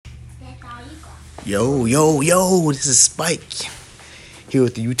Yo, this is Spike here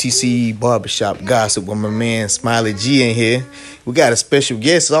with the UTC Barbershop Gossip with my man Smiley G in here. We got a special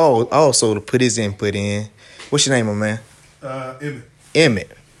guest also to put his input in. What's your name, my man?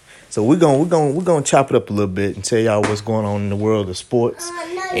 Emmett. So we're gonna chop it up a little bit and tell y'all what's going on in the world of sports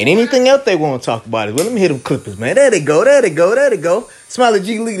and anything else they want to talk about. Well, let me hit them clippers, man. There they go. Smiley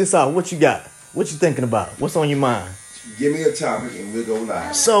G, lead us off. What you got? What you thinking about? What's on your mind? Give me a topic and we'll go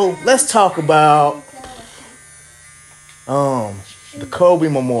live. So let's talk about the Kobe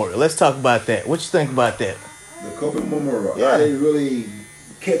Memorial. Let's talk about that. What you think about that? The Kobe Memorial. Yeah. I didn't really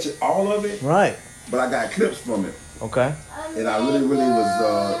catch all of it, Right. but I got clips from it. Okay. And I really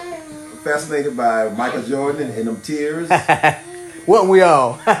was fascinated by Michael Jordan and them tears. Wasn't we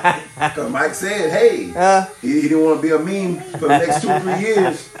all? Because Mike said, hey, he didn't want to be a meme for the next 2-3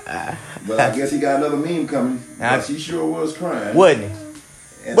 years. But I guess he got another meme coming. But he sure was crying. Wasn't he?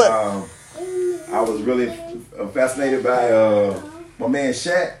 And But- I was really fascinated by my man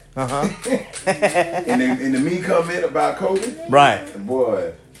Shaq. and the meme comment about Kobe. Right.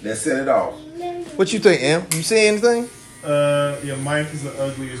 Boy, that set it off. What you think, Em? You see anything? Yeah, Mike is the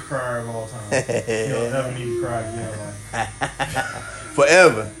ugliest crier of all time. He'll never need to cry again.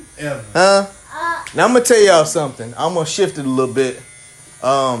 Forever. Ever. Huh? Now I'm gonna tell y'all something. I'm gonna shift it a little bit.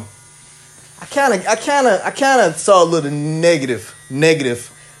 I kind of saw a little negative energy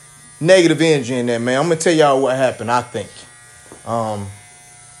in there, man. I'm gonna tell y'all what happened. I think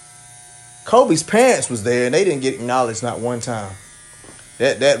Kobe's parents was there and they didn't get acknowledged not one time.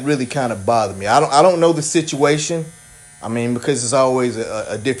 That really kind of bothered me. I don't know the situation. I mean, because it's always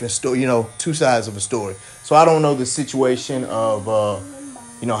a different story, two sides of a story. So I don't know the situation of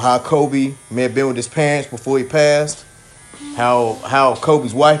how Kobe may have been with his parents before he passed, how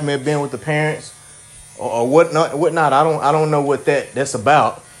Kobe's wife may have been with the parents, or whatnot. I don't know what that's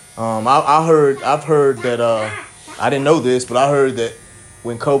about. I've heard that I didn't know this, but I heard that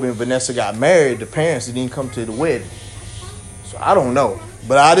when Kobe and Vanessa got married, the parents didn't come to the wedding. So I don't know,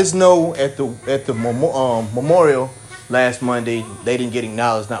 but I just know at the memorial last Monday they didn't get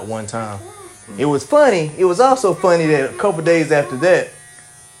acknowledged not one time. It was funny. It was also funny that a couple days after that,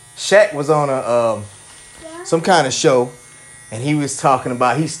 Shaq was on some kind of show, and he was talking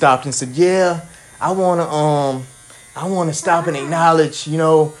about. He stopped and said, "Yeah, I wanna stop and acknowledge,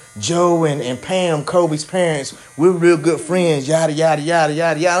 Joe and Pam, Kobe's parents. We're real good friends. Yada yada yada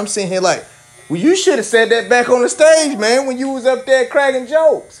yada yada." I'm sitting here like, well, you should have said that back on the stage, man, when you was up there cracking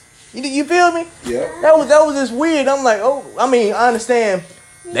jokes. You feel me? Yeah. That was just weird. I'm like, I understand.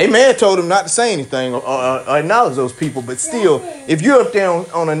 They may have told him not to say anything or acknowledge those people, but still, if you're up there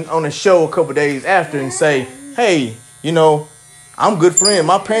on a show a couple days after and say, hey, I'm good friend.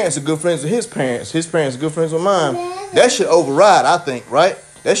 My parents are good friends with his parents. His parents are good friends with mine. That should override, I think, right?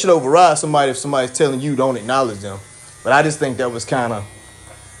 That should override somebody if somebody's telling you don't acknowledge them. But I just think that was kind of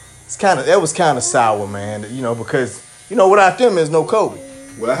sour, man. Because without them there's no Kobe.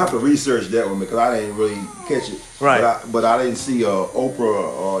 Well, I have to research that one because I didn't really catch it. Right. But I didn't see Oprah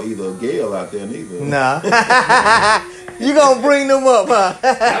or either Gail out there neither. Nah. You gonna bring them up, huh?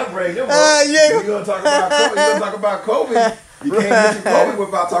 I'll bring them up. Yeah. You're gonna talk about Kobe. You're gonna talk about Kobe. You can't mention Kobe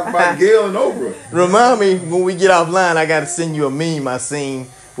without talking about Gail and Oprah. Remind me when we get offline, I gotta send you a meme I seen.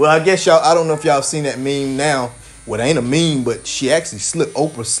 Well, I guess I don't know if y'all seen that meme now. Well, it ain't a meme, but she actually slipped.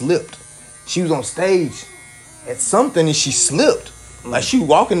 Oprah slipped. She was on stage at something and she slipped. Like she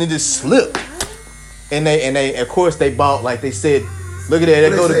walking and just slipped. And they of course they bought, like they said, look at that,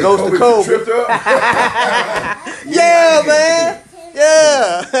 there go the ghost of Kobe. Tripped up? Yeah, man.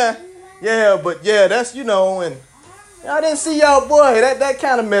 Yeah. Yeah, but yeah, that's and I didn't see y'all, boy. That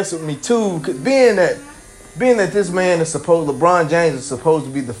kind of messed with me too. Cause being that this man is LeBron James is supposed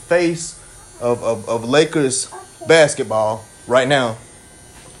to be the face of Lakers basketball right now.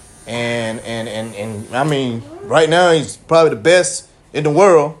 And I mean, right now he's probably the best in the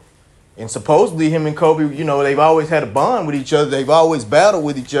world. And supposedly him and Kobe, they've always had a bond with each other. They've always battled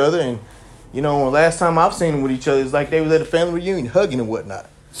with each other. And, last time I've seen them with each other, it's like they was at a family reunion hugging and whatnot.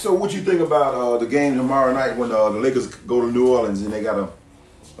 So what you think about the game tomorrow night when the Lakers go to New Orleans and they got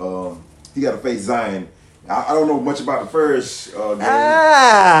he got to face Zion? I don't know much about the first game.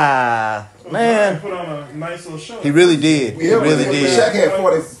 Man. Put on a nice little show. He really did. He really did. Shaq had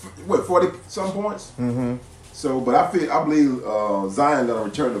 40 some points? Mm-hmm. So, but I believe Zion gonna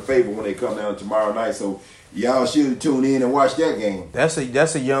return the favor when they come down tomorrow night. So y'all should tune in and watch that game. That's a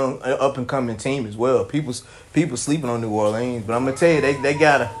young up and coming team as well. People sleeping on New Orleans, but I'm gonna tell you they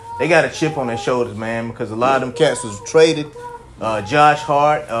got a chip on their shoulders, man, because a lot of them cats was traded. Josh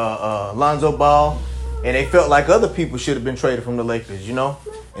Hart, Lonzo Ball, and they felt like other people should have been traded from the Lakers, you know.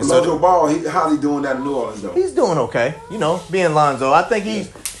 And so Lonzo Ball, how's he doing that in New Orleans though? he's doing okay, you know, being Lonzo. I think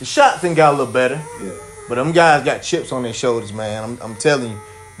the shots done got a little better. Yeah. But them guys got chips on their shoulders, man. I'm telling you,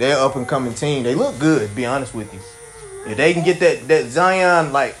 they're up and coming team. They look good, to be honest with you. If they can get that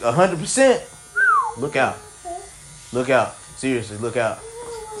Zion like 100%, look out. Look out. Seriously, look out.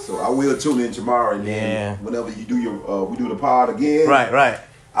 So I will tune in tomorrow, and then whenever you do we do the pod again. Right.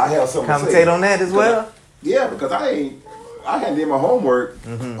 I have something to say. Commentate on that as well. Because I hadn't did my homework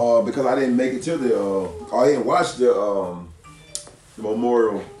because I didn't make it to I didn't watch the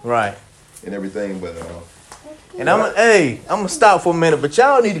memorial and everything, but and I'm gonna stop for a minute, but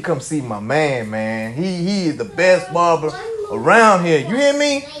y'all need to come see my man. He is the best barber around here. You hear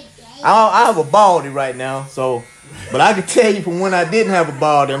me? I have a baldy right now, so but I can tell you from when I didn't have a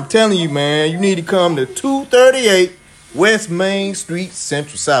baldy, I'm telling you, man, you need to come to 238 West Main Street,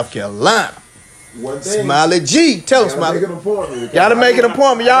 Central South Carolina. one thing, Smiley G, tell us, Smiley. Y'all to make an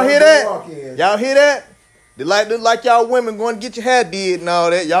appointment. Y'all hear that? Y'all hear that? They like y'all women going to get your hair did and all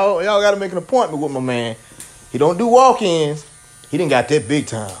that. Y'all got to make an appointment with my man. He don't do walk-ins. He didn't got that big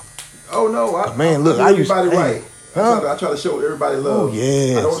time. Oh no, man, look, I everybody right. Huh? I try to show everybody love. Oh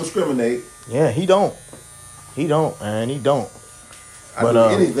yeah, I don't discriminate. Yeah, he don't, man, he don't. I do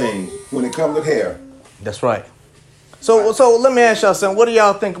anything when it comes to hair. That's right. So let me ask y'all something. What do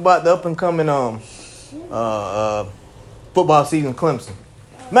y'all think about the up and coming football season, Clemson?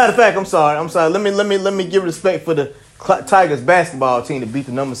 Matter of fact, I'm sorry. Let me give respect for the Tigers basketball team to beat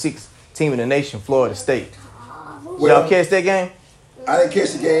the number 6 team in the nation, Florida State. Y'all catch that game? I didn't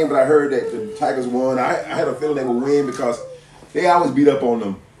catch the game, but I heard that the Tigers won. I had a feeling they would win because they always beat up on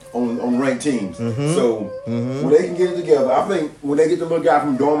them on ranked teams. So when they can get it together, I think when they get the little guy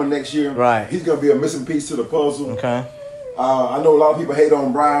from Dorman next year, he's gonna be a missing piece to the puzzle. Okay. I know a lot of people hate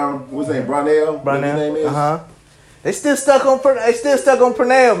on Brown. What's his name? Brownell. What his name is? They still stuck on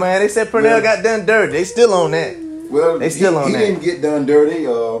Purnell, man. They said Purnell got done dirty. They still on that. Well, they still on he that. He didn't get done dirty.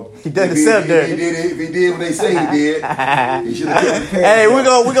 He done himself dirty. If he did what they say he did, he should have kept his pants. Hey, we're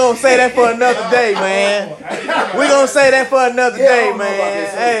gonna say that for another day, man. We're gonna say that for another day, man.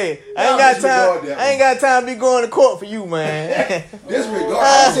 Hey, I ain't got time to be going to court for you, man. Disregard.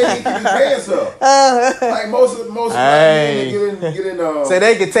 I said he keep his pants up. Like most men get in. So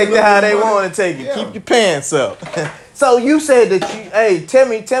they can take that how they want to take it. Keep your pants up. So you said that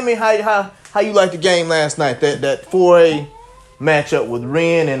tell me how you liked the game last night, that 4A matchup with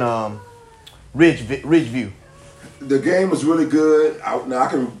Wren and Ridgeview. The game was really good. Now I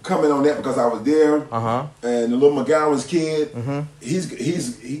can comment on that because I was there. And the little McGowan's kid,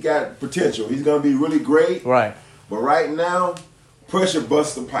 he got potential. He's gonna be really great. Right. But right now, pressure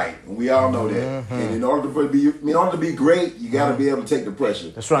busts the pipe, and we all know that. And in order to be great, you got to be able to take the pressure.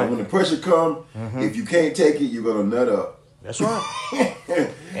 That's right. And when the pressure comes, if you can't take it, you're gonna nut up. That's right.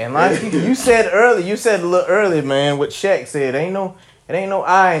 And like you said a little earlier, man, what Shaq said, it ain't no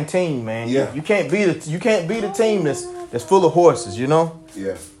I in team, man. Yeah. You can't beat a team that's full of horses, you know?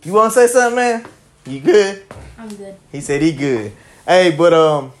 Yeah. You wanna say something, man? You good? I'm good. He said he good. Hey, but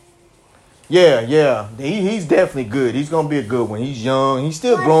yeah. He's definitely good. He's gonna be a good one. He's young, he's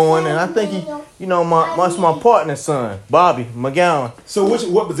still growing, and I think my partner's son, Bobby McGowan. So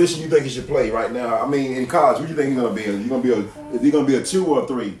what position you think he should play right now? I mean, in college, what do you think he's gonna be? Is he gonna be a 2 or a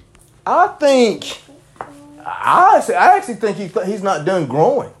 3? I actually think he's not done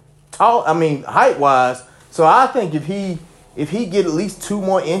growing. Height wise. So I think if he get at least 2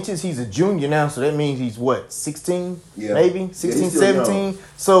 more inches, he's a junior now. So that means he's what, 16, maybe 16, 17. Young.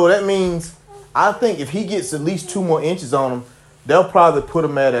 So that means I think if he gets at least 2 more inches on him, they'll probably put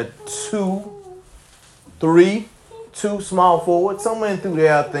him at a 2, 3, 2 small forward, somewhere in through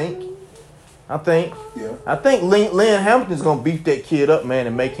there. I think. Yeah. I think Lynn Hamilton's gonna beef that kid up, man,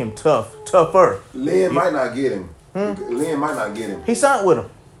 and make him tougher. Lynn might not get him. Lynn might not get him. He signed with him.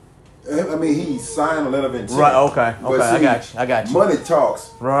 I mean, he signed a letter of intent. Right. Okay. See, I got you. Money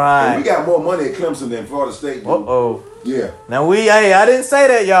talks. Right. And we got more money at Clemson than Florida State. Yeah. Now I didn't say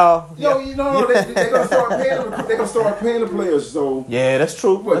that, y'all. They're gonna start paying the players. So yeah, that's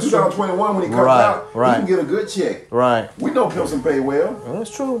true. What, 2021 when he comes out, he can get a good check. Right. We know Clemson pay well. That's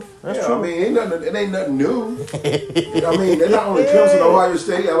true. That's true. I mean, it ain't nothing new. I mean, they're not only Clemson, Ohio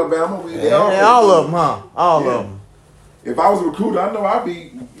State, Alabama. All of them, huh? All of them. If I was a recruiter, I know I'd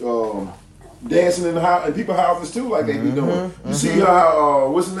be dancing in the house in people's houses too, like they be doing. You see how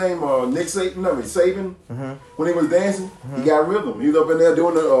what's his name? Nick Saban, when he was dancing, he got rhythm. He was up in there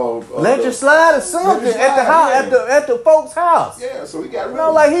doing the Ledger slide or something Ledger at the slide, house at the folks' house. Yeah, so he got rhythm. You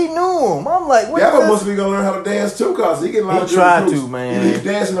know, like he knew him. I'm like, what That is one this? must be gonna learn how to dance too, cause he getting a lot He of tried different to, moves. man. He's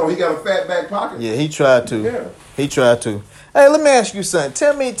dancing on. He got a fat back pocket. Yeah, he tried to. Yeah. He tried to. Hey, let me ask you something.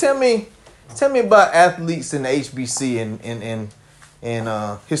 Tell me about athletes in the HBC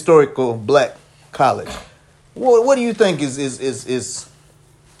and historical black college. What do you think is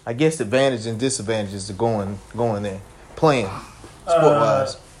I guess advantages and disadvantages to going there, playing sport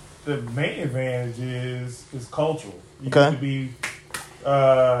wise? The main advantage is cultural. You Okay. need to be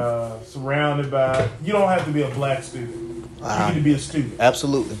surrounded by. You don't have to be a black student. You need to be a student,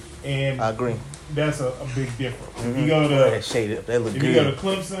 Absolutely, and I agree. that's a big difference. If you go That to shade up, that look if you go to good.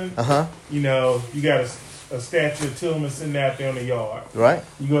 Clemson, you know you got a statue of Tillman sitting out there on the yard. Right.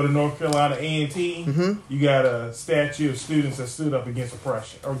 You go to North Carolina A&T, you got a statue of students that stood up against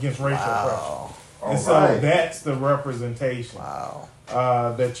oppression or against racial oppression. And so that's the representation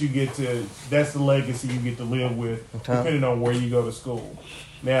that you get to, that's the legacy you get to live with, depending on where you go to school.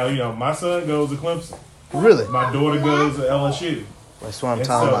 Now, you know, my son goes to Clemson. Really? My daughter goes to LSU. That's what I'm And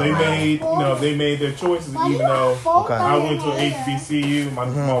talking so about. they made their choices, even though I went to HBCU.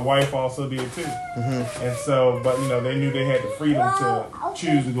 My wife also did too. And so, but you know, they knew they had the freedom to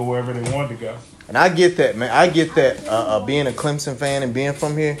choose to go wherever they wanted to go. And I get that, man. I get that. Being a Clemson fan and being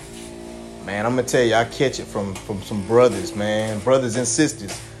from here, man, I'm gonna tell you, I catch it from some brothers, man, brothers and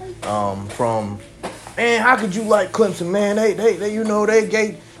sisters. From, man, how could you like Clemson, man? They you know, they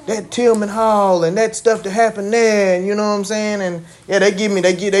gave that Tillman Hall and that stuff that happened there, and you know what I'm saying? And yeah,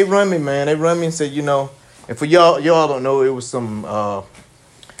 they run me, man. They run me and say, you know, and for y'all don't know, it was some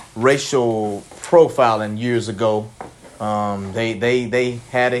racial profiling years ago. They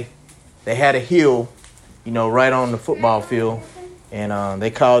had a hill, you know, right on the football field, and they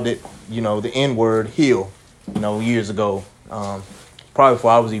called it, you know, the N-word hill, you know, years ago. Probably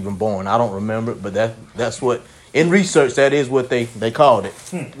before I was even born. I don't remember it, but that's what, in research, that is what they called it.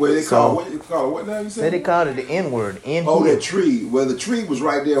 Where they call it? What now you said? They called it the N-word. Oh, that tree. Well, the tree was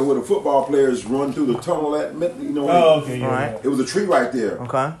right there where the football players run through the tunnel at, you know. Oh, okay, yeah. Right. It was a tree right there.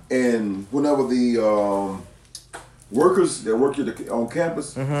 Okay. And whenever the workers that work on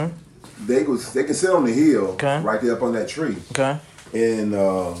campus, they can sit on the hill right there up on that tree. Okay. And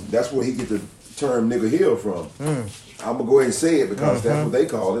that's where he get the term nigger hill from. I'm gonna go ahead and say it because that's what they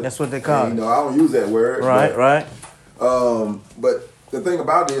call it. That's what they call it. You know, I don't use that word. Right. But the thing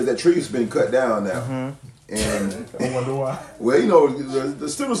about it is that tree's been cut down now. And I wonder why. well, you know, the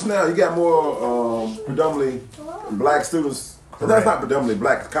students now, you got more predominantly black students. That's not predominantly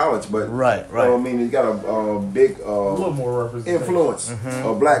black college, but Right. I mean, you got a big A little more representation. influence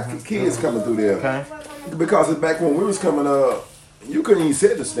of black kids coming through there. Okay. Because back when we was coming up, you couldn't even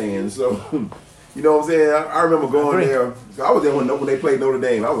sit in the stands. So, you know what I'm saying? I remember going there. I was there when they played Notre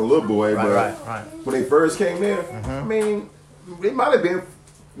Dame. I was a little boy, but Right. when they first came there, I mean, it might have been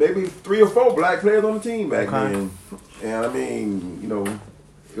maybe 3 or 4 black players on the team back then. And I mean, you know,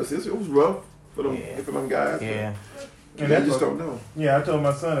 it was rough for them guys. Yeah. And they just don't know. Yeah, I told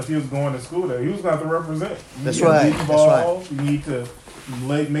my son if he was going to school there, he was going to have to represent. You That's need to right. beat the ball. You need to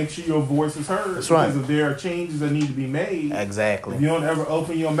make sure your voice is heard. That's right. Because if there are changes that need to be made, Exactly. if you don't ever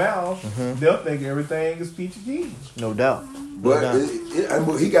open your mouth, they'll think everything is peachy keen. No doubt. But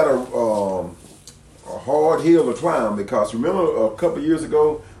he got a hard hill to climb because remember a couple years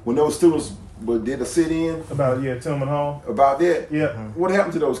ago when those students did a sit-in About Tillman Hall. about that? Yeah. What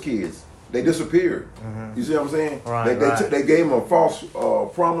happened to those kids? They disappeared. You see what I'm saying? Right, They gave them a false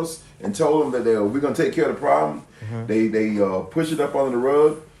promise and told them that we're gonna take care of the problem. They push it up under the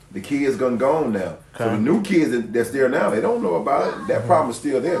rug. The kids gonna gone now. So the new kids that's there now, they don't know about it. That problem is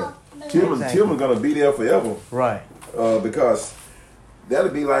still there. Tillman's gonna be there forever. Right. Because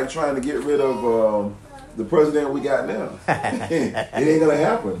that'd be like trying to get rid of the president we got now. It ain't gonna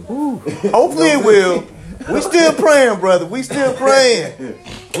happen. Hopefully it will. We still praying, brother. We still praying.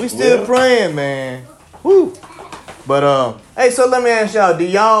 We still praying, man. Woo. But hey, so let me ask y'all: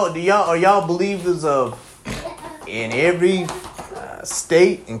 are y'all believers of in every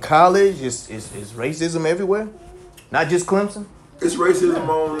state and college is racism everywhere? Not just Clemson. It's racism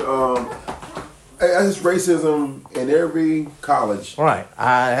on. It's racism in every college. Right.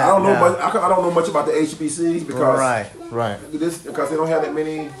 I don't know much. I don't know much about the HBCs because right. Because they don't have that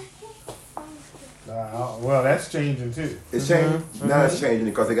many. Well, that's changing too. It's changing. Now it's changing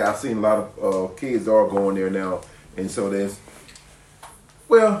because I've seen a lot of kids are going there now, and so there's.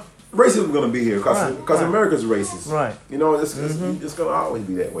 Well, racism is going to be here because America's racist. Right. You know, it's going to always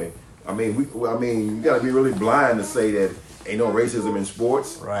be that way. I mean, you got to be really blind to say that ain't no racism in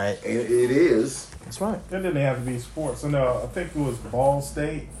sports. Right. And it is. That's right. It didn't have to be sports. So no, I think it was Ball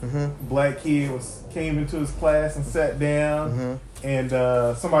State. Black kid came into his class and sat down, and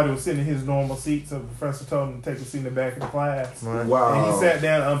somebody was sitting in his normal seat, so the professor told him to take a seat in the back of the class. Right. Wow. And he sat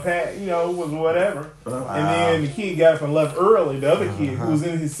down, unpacked, was whatever. Wow. And then the kid got up and left early. The other kid who was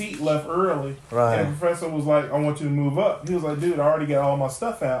in his seat left early. Right. And the professor was like, "I want you to move up." He was like, "Dude, I already got all my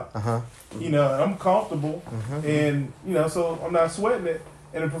stuff out. I'm comfortable, and so I'm not sweating it."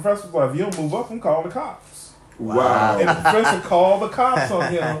 And the professor was like, "If you don't move up, I'm calling the cops." Wow. And the professor called the cops on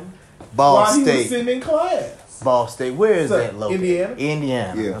him Ball while he was State. sitting in class. Ball State. Where is So, that located? Indiana.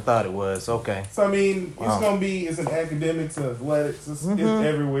 Indiana. Yeah. I thought it was. Okay. So I mean, it's in academics and athletics. It's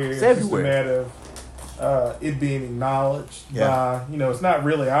everywhere. It's It's just a everywhere. matter of it being acknowledged by it's not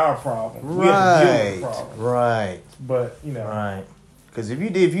really our problem. We have to deal with the Right. problem. Right. But Right. Because if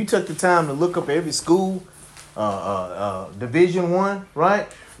you took the time to look up every school, Division I, right?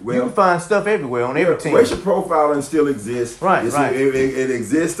 Well, you can find stuff everywhere on every team. Racial profiling still exists. Right, right. It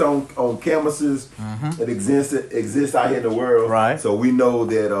exists on campuses. It exists out here in the world. Right. So we know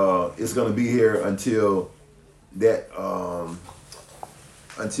that it's going to be here until that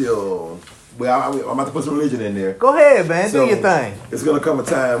well, I'm about to put some religion in there. Go ahead, man. So, do your thing. It's going to come a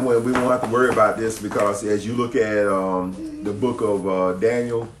time when we won't have to worry about this, because as you look at the book of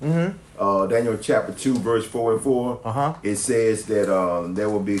Daniel, Daniel chapter 2, verse 4 and 4, it says that there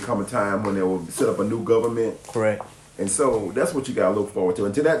will come a time when they will set up a new government. Correct. And so that's what you got to look forward to.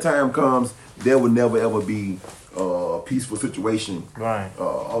 Until that time comes, there will never ever be a peaceful situation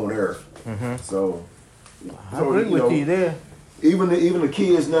on earth. So I agree with you there. Even the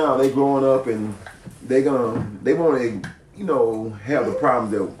kids now, they growing up and they want to have the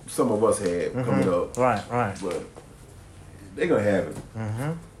problems that some of us had coming up. Right. But they're gonna have it.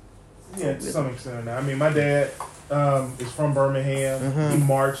 yeah, to some extent. I mean, my dad is from Birmingham. He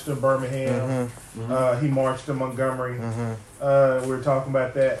marched to Birmingham. He marched to Montgomery. We were talking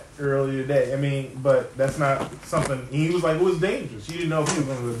about that earlier today. I mean, but that's not something. He was like, it was dangerous. You didn't know if you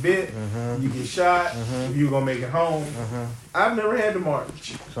were going to get bit, you get shot, if you were going to make it home. I've never had to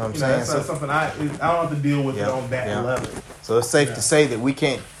march. So I'm saying, that's not something I don't have to deal with it on that level. So it's safe to say that we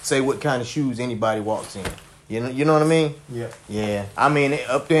can't say what kind of shoes anybody walks in. You know what I mean? Yeah. Yeah. I mean,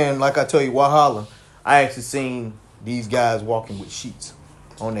 up there, like I tell you, Walhalla, I actually seen these guys walking with sheets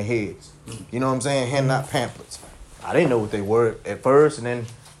on their heads. You know what I'm saying? Handing out pamphlets. I didn't know what they were at first, and then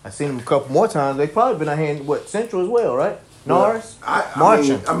I seen them a couple more times. They probably been out here in Central as well, right? Norris?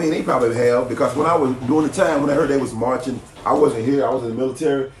 Marching. I mean, they probably have, because when I was during the time when I heard they was marching, I wasn't here. I was in the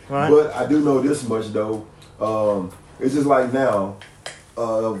military. Right. But I do know this much though. It's just like now,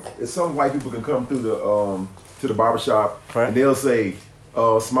 if some white people can come through to the barbershop, and they'll say,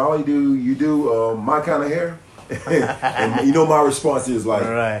 "Smiley, do you do my kind of hair?" And my response is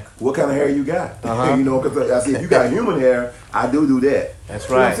like, "What kind of hair you got?" Because I said, if you got human hair, I do that. That's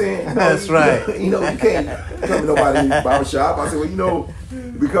you know right. what I'm saying? That's right. You can't come to nobody in the barbershop. I said, well,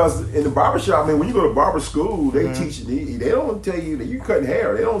 because in the barbershop, man, when you go to barber school, they teach you. They don't tell you that you cutting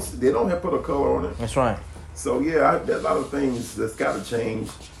hair. They don't have put a color on it. That's right. So yeah, there's a lot of things that's got to change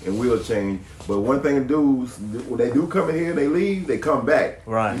and will change. But one thing to do is when they do come in here, they leave, they come back.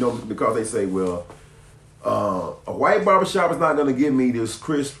 Right. Because they say, well, a white barbershop is not going to give me this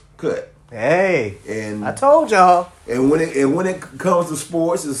crisp cut. Hey, and I told y'all. And when it comes to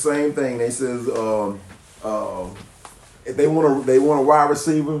sports, it's the same thing. They says if they want a wide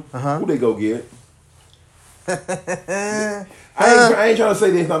receiver, who they go get? I ain't trying to say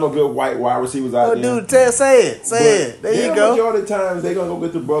there's not no good white wide receivers out there. Dude, say it. There you go. Majority of the times they're gonna go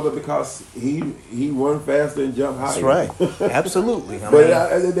get the brother because he run faster and jump higher. That's right. Absolutely. It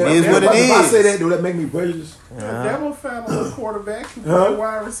is what it is. If I say that, do that make me prejudiced? Devil found a quarterback who played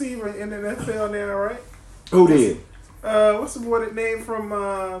wide receiver in the NFL now, right? Who did? What's the boy that name from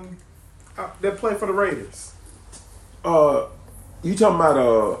that played for the Raiders? You talking about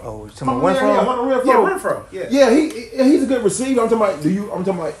Renfro? Yeah, Renfro. Yeah, he's a good receiver. I'm talking about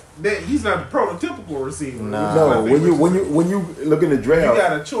he's not the prototypical receiver. No, when you look in the draft, you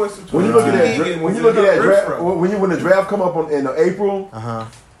got a choice between when you look at that draft, when the draft come up in April,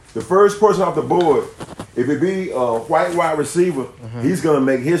 the first person off the board, if it be a white wide receiver, he's gonna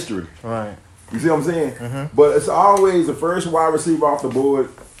make history. Right. You see what I'm saying? But it's always the first wide receiver off the board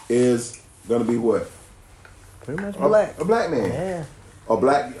is gonna be what? Pretty much black. A black man. Yeah. A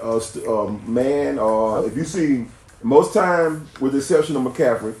black man. If you see Most time, with the exception of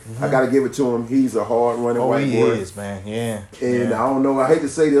McCaffrey, I got to give it to him. He's a hard running white he boy. is, man. Yeah. And I don't know. I hate to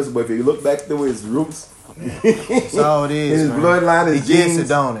say this, but if you look back through his roots, that's all it is. his man. bloodline, his he genes, gets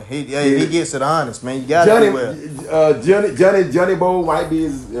it on it. He gets it honest, man. You got to do well. Johnny Bo might be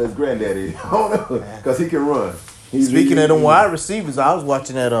his granddaddy. I don't know because he can run. Speaking of them wide receivers, I was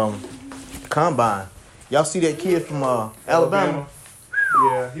watching that combine. Y'all see that kid from Alabama?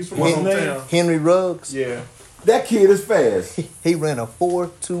 Yeah, he's from my hometown. Henry Ruggs. Yeah. That kid is fast. He ran a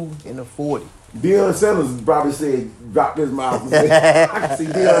 4.2 in a 40. Deion Sanders probably said, drop his mouth and say, I can see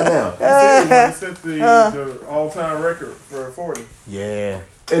Deion now. He set the all-time record for a 40. Yeah.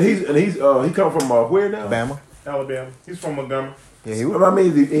 And he come from where now? Alabama. He's from Montgomery. Yeah,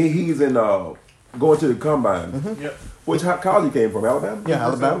 he's in going to the combine. Mm-hmm. Yep. Which college he came from? Alabama? Yeah,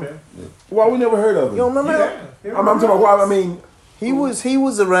 Alabama. Well, we never heard of him. You don't remember? Yeah. I'm talking about why. I mean, he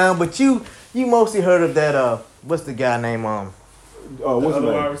was around, but you mostly heard of that. What's the guy name? What's his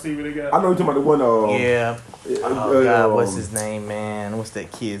name? Wide receiver they got. I know you're talking about the one. Yeah. Oh God, what's his name, man? What's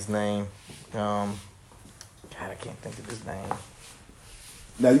that kid's name? God, I can't think of his name.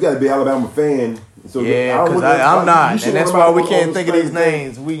 Now you got to be an Alabama fan. So yeah, because I'm not, and that's why we can't think of these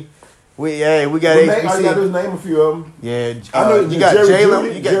names. We got HBC. I got to name a few of them. Yeah, I know you got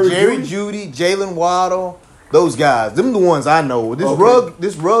Jalen, you got Jerry Judy, Jalen Waddle. Those guys, them the ones I know.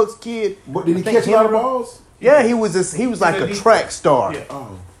 This Ruggs kid. But did he catch a lot of balls? Yeah, he was like a track star. Yeah.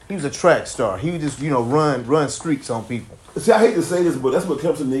 Oh. He was a track star. He would just run streaks on people. See, I hate to say this, but that's what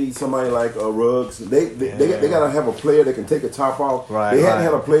Clemson needs. Somebody like Ruggs. They got to have a player that can take the top off. Right, they hadn't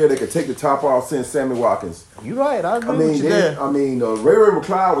had a player that could take the top off since Sammy Watkins. You're right. I agree with you there. Ray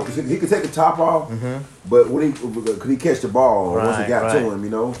McCloud, he could take the top off, but could he catch the ball once it got to him? You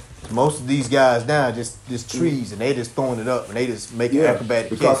know. Most of these guys now just trees, and they just throwing it up, and they just making acrobatic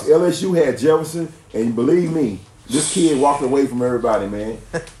because catches. LSU had Jefferson, and believe me, this kid walked away from everybody, man.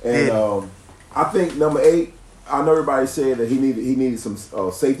 And I think number 8. I know everybody said that he needed some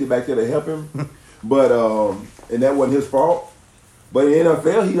safety back there to help him, but and that wasn't his fault. But in the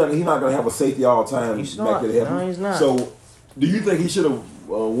NFL, he's not going to have a safety all the time back there to help him. No, he's not. So, do you think he should have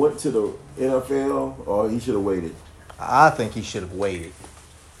went to the NFL or he should have waited? I think he should have waited.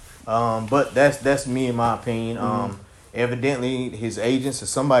 But that's me in my opinion. Evidently, his agents or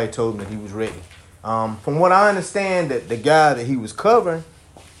somebody told him that he was ready. From what I understand, that the guy that he was covering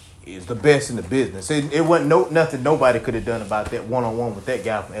is the best in the business. It wasn't nothing nobody could have done about that one-on-one with that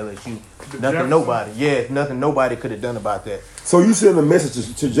guy from LSU. Nothing nobody could have done about that. So you send a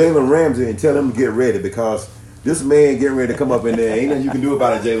message to Jalen Ramsey and tell him to get ready because this man getting ready to come up in there. Ain't nothing you can do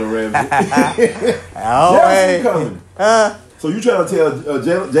about it, Jalen Ramsey. Hey. Coming. So you trying to tell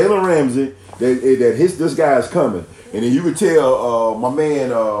Jalen Ramsey that this guy is coming. And then you could tell my man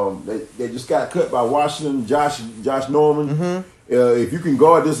they just got cut by Washington, Josh Norman. If you can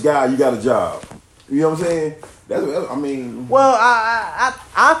guard this guy, you got a job. You know what I'm saying? Well,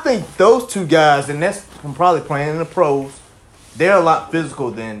 I think those two guys, and that's probably playing in the pros, they're a lot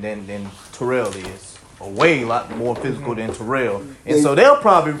physical than Terrell is. A way lot more physical than Terrell. And so they'll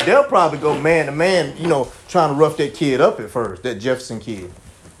probably go man to man, trying to rough that kid up at first, that Jefferson kid.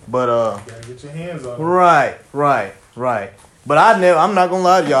 But you gotta get your hands on him. Right. But I'm not gonna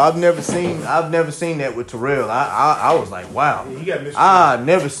lie to y'all. I've never seen that with Terrell. I was like, wow. Yeah, he got mistreated. I've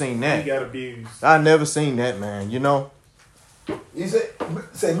never seen that. He got abused. I never seen that, man. You say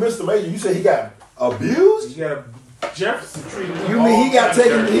Mr. Major, you say he got abused? He got Jefferson treated him. You mean he got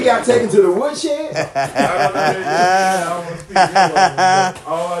taken to the woodshed? I don't want to speak ill, but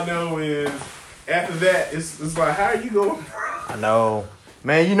all I know is after that, it's like, how are you going? I know.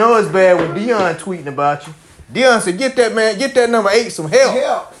 Man, it's bad when Deion tweeting about you. Deion said, get that number 8 some help. Get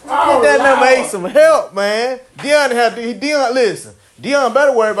that number 8 some help, man. Deion, listen. Deion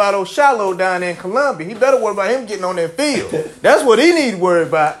better worry about old Shiloh down there in Columbia. He better worry about him getting on that field. That's what he need to worry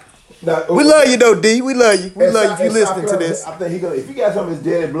about. Now, we love you though, D. We love you. We love you if you're listening to this. I think if he got some of his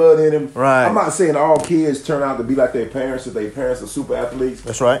daddy blood in him, right. I'm not saying all kids turn out to be like their parents if their parents are super athletes.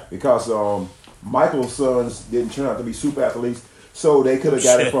 That's right. Because Michael's sons didn't turn out to be super athletes. So they could have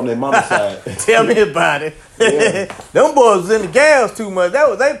got it from their mama's side. Tell me about it. Yeah. Them boys was in the gas too much. That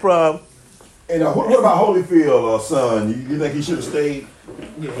was their problem. And what about Holyfield, son? You think he should have stayed?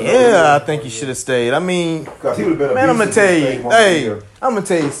 Yeah, I think he should have stayed. I mean, because he would have been. Man, I'm gonna tell you. Hey, I'm gonna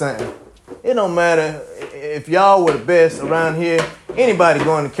tell you something. It don't matter if y'all were the best around here. Anybody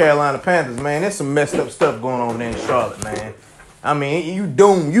going to Carolina Panthers, man? There's some messed up stuff going on there in Charlotte, man. I mean, you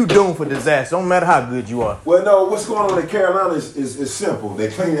doomed for disaster. Don't matter how good you are. Well, no, what's going on in Carolina is simple. They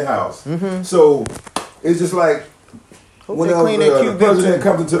clean the house. Mm-hmm. So it's just like Hope they clean that the QB president too.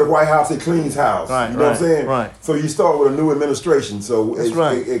 comes into the White House, he cleans house. Right, you know what I'm saying? right. So you start with a new administration. So That's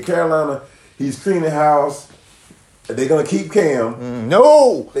right. at Carolina, he's cleaning house. They're gonna keep Cam.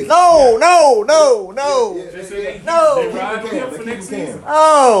 No. They- No. They No. ride with him for next season.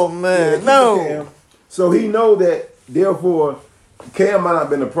 Oh Yeah, man, keep no. Cam. So he know that. Therefore, Cam might not have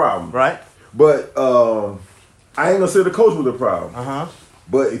been the problem. Right. But I ain't gonna say the coach was the problem. Uh-huh.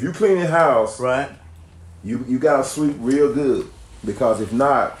 But if you clean your house, Right. you gotta sweep real good, because if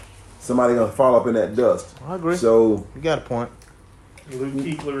not, somebody gonna fall up in that dust. I agree. So You got a point. Luke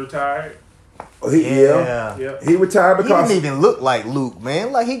Kuechly retired. he retired He because didn't even look like Luke,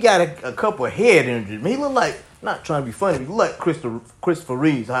 man. Like he got a couple of head injuries. He looked like, not trying to be funny, but he looked like Christopher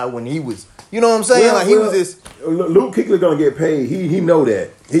Reeves, how when he was, you know what I'm saying? Like he was this. Luke Kuechly gonna get paid. He know that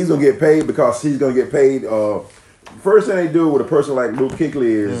he's gonna get paid because he's gonna get paid. First thing they do with a person like Luke Kuechly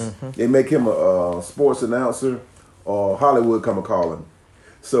is they make him a sports announcer, or Hollywood come a calling.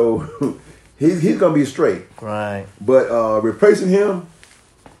 So he's gonna be straight. Right. But replacing him,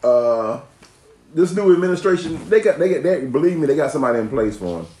 this new administration, they believe me, they got somebody in place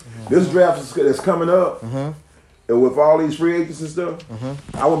for him. This draft that's coming up, and with all these free agents and stuff,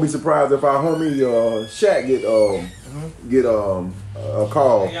 I wouldn't be surprised if our homie Shaq get a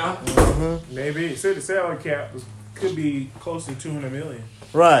call. Maybe it said the salary cap could be close to $200 million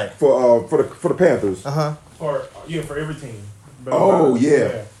Right. for the Panthers. for every team. But Oh,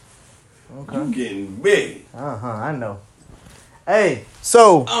 yeah. You getting big. I know. Hey,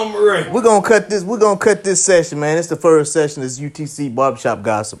 so I'm ready. we're gonna cut this session, man. It's the first session of this UTC Barbershop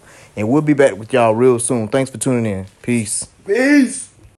Gossip. And we'll be back with y'all real soon. Thanks for tuning in. Peace. Peace.